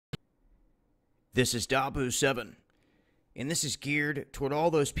This is Dabu7, and this is geared toward all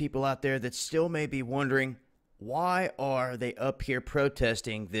those people out there that still may be wondering, why are they up here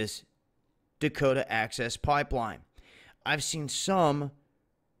protesting this Dakota access pipeline? I've seen some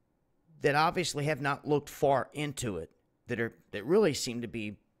that obviously have not looked far into it, that really seem to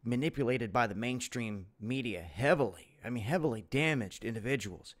be manipulated by the mainstream media heavily. Heavily damaged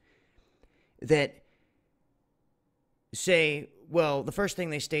individuals that say, well, the first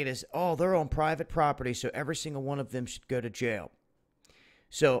thing they state is, oh, they're on private property, so every single one of them should go to jail.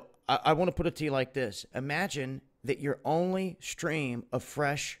 So I want to put it to you like this. Imagine that your only stream of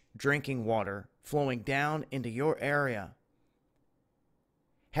fresh drinking water flowing down into your area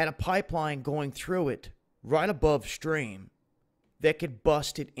had a pipeline going through it right above stream that could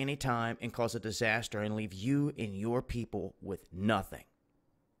bust at any time and cause a disaster and leave you and your people with nothing.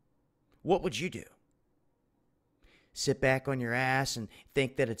 What would you do? Sit back on your ass and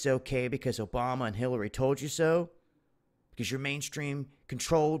think that it's okay because Obama and Hillary told you so? Because your mainstream,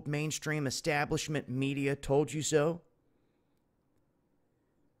 controlled mainstream establishment media told you so?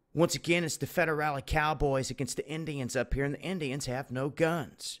 Once again, it's the federale cowboys against the Indians up here, and the Indians have no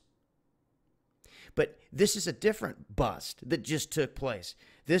guns. But this is a different bust that just took place.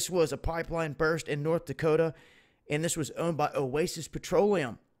 This was a pipeline burst in North Dakota, and this was owned by Oasis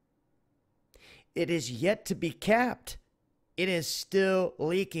Petroleum. It is yet to be capped. It is still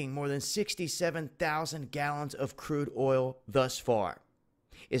leaking more than 67,000 gallons of crude oil thus far.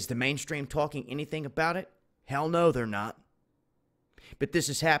 Is the mainstream talking anything about it? Hell no, they're not. But this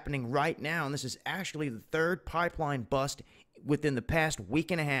is happening right now, and this is actually the third pipeline bust within the past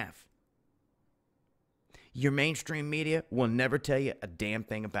week and a half. Your mainstream media will never tell you a damn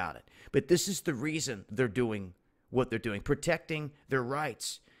thing about it. But this is the reason they're doing what they're doing, protecting their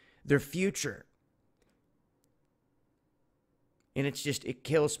rights, their future. And it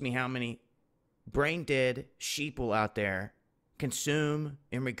kills me how many brain-dead sheeple out there consume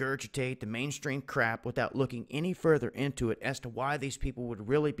and regurgitate the mainstream crap without looking any further into it as to why these people would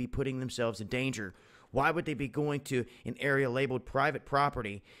really be putting themselves in danger. Why would they be going to an area labeled private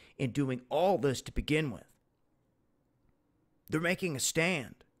property and doing all this to begin with? They're making a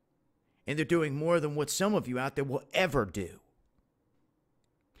stand, and they're doing more than what some of you out there will ever do.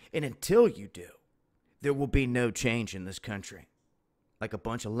 And until you do, there will be no change in this country. Like a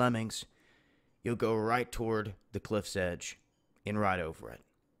bunch of lemmings, you'll go right toward the cliff's edge and right over it.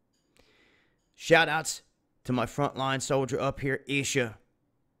 Shout outs to my frontline soldier up here, Isha.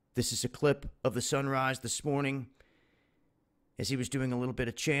 This is a clip of the sunrise this morning as he was doing a little bit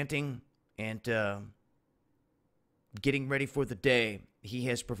of chanting and getting ready for the day. He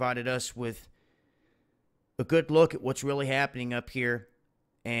has provided us with a good look at what's really happening up here,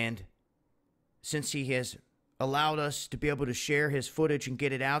 and since he has allowed us to be able to share his footage and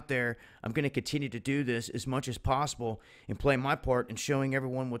get it out there, I'm going to continue to do this as much as possible and play my part in showing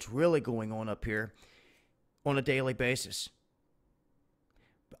everyone what's really going on up here on a daily basis.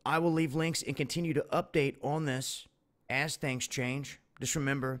 I will leave links and continue to update on this as things change. Just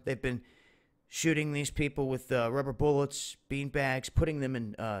remember, they've been shooting these people with rubber bullets, bean bags, putting them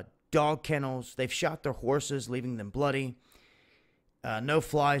in dog kennels. They've shot their horses, leaving them bloody.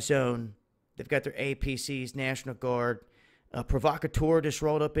 No-fly zone. They've got their APCs, National Guard. A provocateur just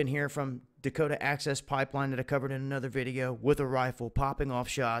rolled up in here from Dakota Access Pipeline that I covered in another video with a rifle, popping off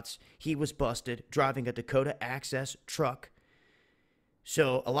shots. He was busted, driving a Dakota Access truck.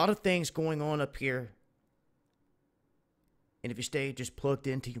 So a lot of things going on up here. And if you stay just plugged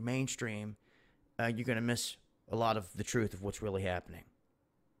into your mainstream, you're going to miss a lot of the truth of what's really happening.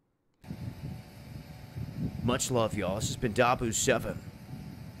 Much love, y'all. This has been Dabu7.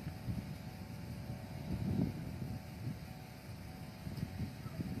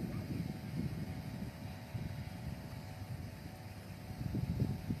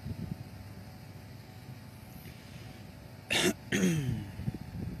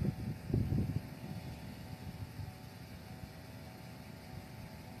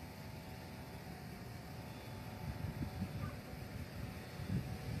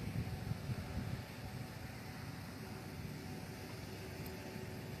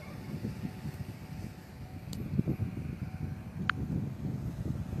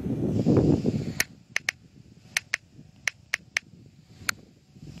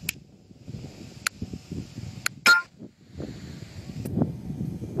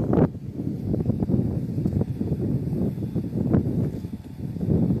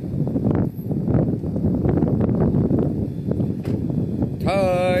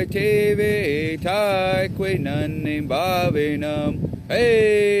 Thai TV, Thai Quinan Bavinam,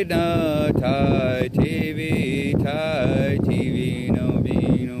 Hey na Thai TV, no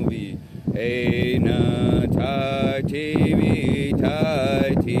vi, Hey na Thai TV,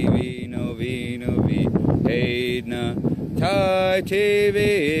 Thai TV, Novi Novi. Hey na Thai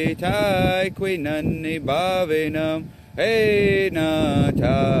TV, Thai Quinani Bhavinam. Hey na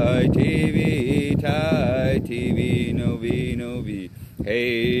Thai TV, Thai TV, Novi Novi.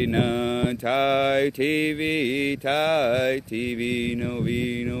 Hey na Thai TV, Thai TV,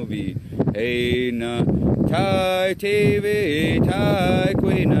 Novi Novi. Hey na Thai TV, Thai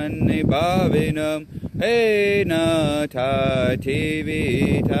Quinani Bhavinam. Hey na Thai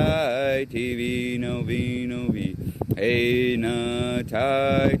TV, Thai TV, Novi Novi. Hey na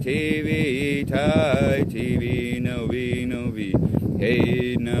Thai TV, Thai TV, Novi Novi.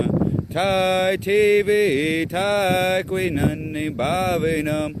 Hey na Thai TV, Thai Quinani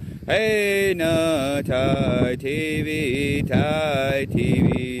Bhavinam. Hey na Thai TV, Thai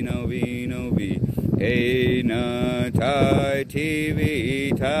TV, Novi Novi. Hey na Thai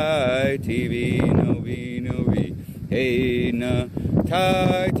TV, Thai TV, Novi Novi. Hey na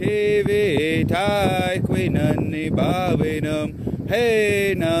Thai TV, Thai Quinani Bhavinam.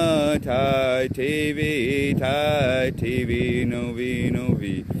 Hey na Thai TV, Thai TV, Novi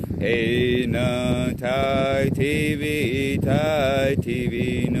Novi. Hey na Thai TV, Thai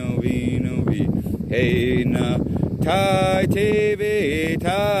TV, Novi Novi. Hey na Thai TV,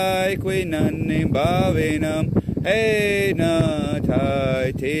 Thai Quinani Bhavinam. Hey na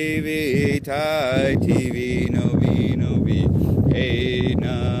Thai TV, Thai TV, Novi Novi. Hey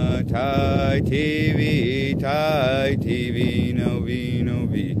na Thai TV, Thai TV.